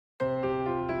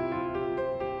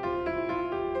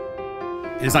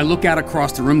As I look out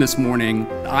across the room this morning,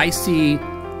 I see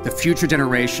the future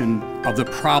generation of the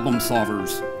problem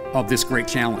solvers of this great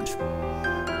challenge.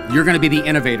 You're going to be the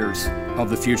innovators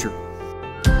of the future.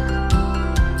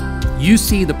 You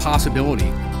see the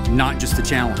possibility, not just the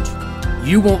challenge.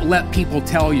 You won't let people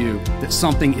tell you that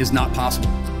something is not possible.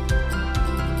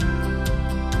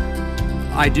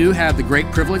 I do have the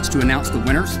great privilege to announce the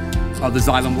winners of the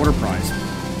Xylem Water Prize.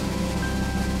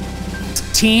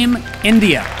 Team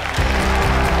India.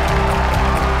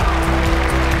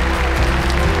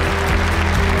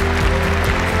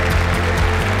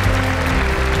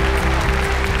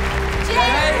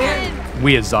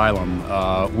 We at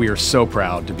Xylem, we are so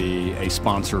proud to be a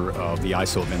sponsor of the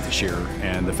ISO event this year,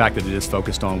 and the fact that it is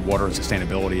focused on water and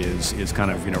sustainability is kind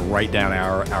of right down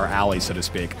our alley, so to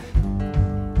speak.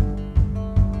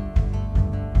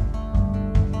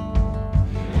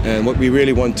 And what we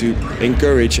really want to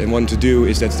encourage and want to do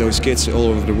is that those kids all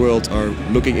over the world are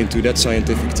looking into that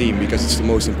scientific team, because it's the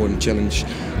most important challenge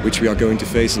which we are going to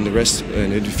face in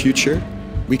the future.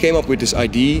 We came up with this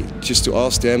idea just to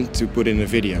ask them to put in a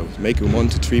video, make a 1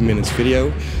 to 3 minutes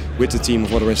video with the team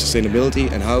of Water and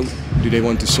Sustainability, and how do they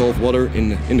want to solve water in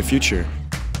the future.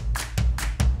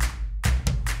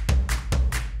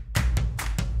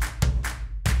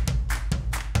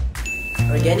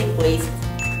 Organic waste,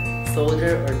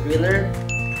 soldier or driller,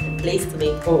 and place to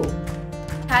make home.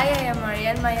 Hi, I am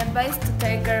Marianne. My advice to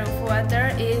take care of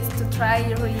water is to try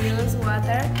to reuse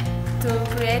water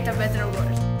to create a better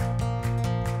world.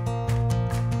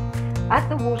 At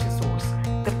the water source,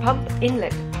 the pump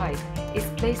inlet pipe is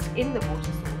placed in the water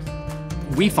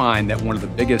source. We find that one of the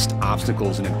biggest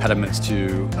obstacles and impediments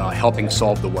to helping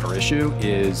solve the water issue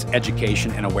is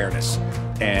education and awareness.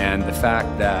 And the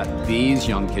fact that these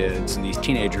young kids and these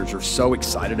teenagers are so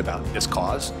excited about this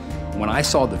cause. When I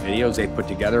saw the videos they put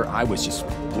together, I was just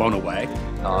blown away.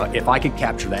 If I could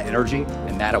capture that energy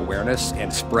and that awareness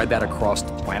and spread that across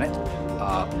the planet,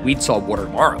 we'd solve water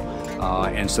tomorrow.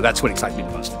 And so that's what excites me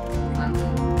the most.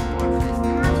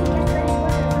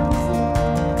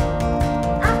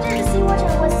 After the seawater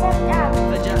was sucked out,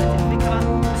 فجاءت الفكرة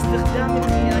باستخدام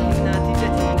المياه الناتجة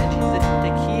من أجهزة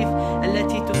التكييف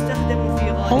التي تستخدم في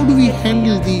غالب. How do we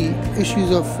handle the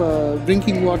issues of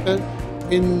drinking water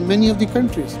in many of the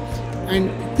countries?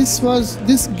 And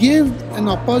this gave an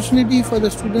opportunity for the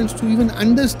students to even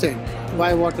understand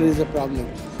why water is a problem,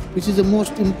 which is the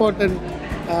most important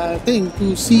thing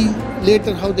to see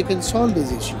later how they can solve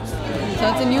these issues. So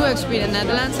it's a new experience.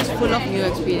 Netherlands is full of new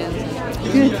experiences.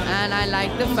 Good. And I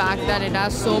like the fact that it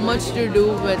has so much to do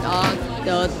with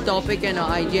the topic and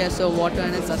IGSO, water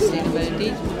and its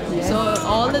sustainability. So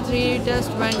all the 3 tests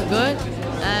went good,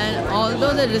 and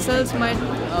although the results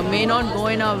may not go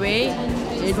in our way,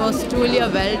 it was truly a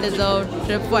well-deserved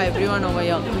trip for everyone over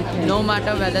here, no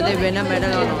matter whether they win a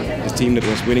medal or not. The team that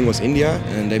was winning was India,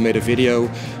 and they made a video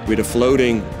with a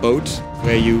floating boat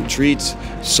where you treat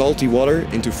salty water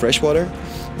into fresh water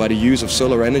by the use of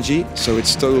solar energy. So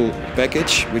it's total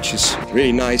package, which is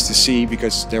really nice to see,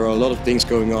 because there are a lot of things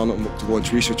going on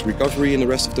towards research recovery in the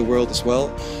rest of the world as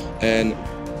well. And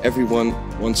everyone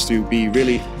wants to be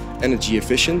really energy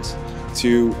efficient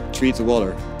to treat the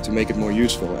water, to make it more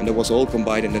useful. And that was all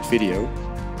combined in that video.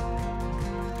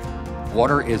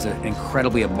 Water is an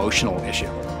incredibly emotional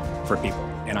issue for people.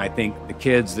 And I think the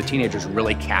kids, the teenagers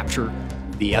really capture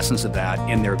the essence of that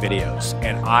in their videos.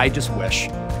 And I just wish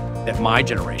that my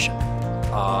generation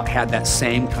had that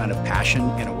same kind of passion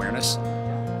and awareness.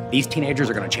 These teenagers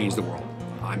are going to change the world.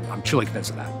 I'm truly convinced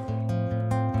of that.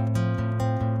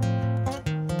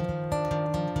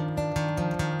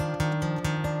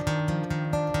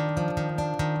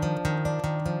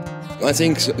 I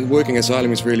think working at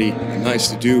Xylem is really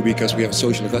nice to do, because we have a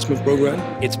social investment program.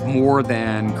 It's more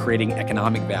than creating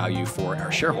economic value for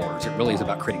our shareholders. It really is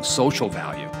about creating social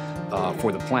value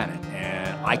for the planet.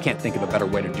 And I can't think of a better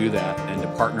way to do that than to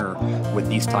partner with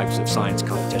these types of science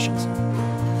competitions.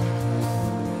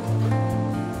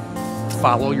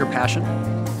 Follow your passion.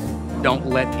 Don't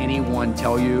let anyone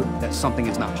tell you that something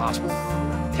is not possible.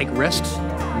 Take risks,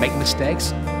 make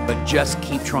mistakes, but just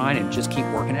keep trying and just keep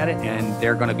working at it, and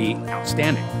they're going to be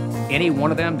outstanding. Any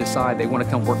one of them decide they want to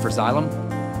come work for Xylem,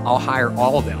 I'll hire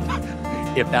all of them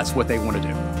if that's what they want to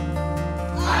do.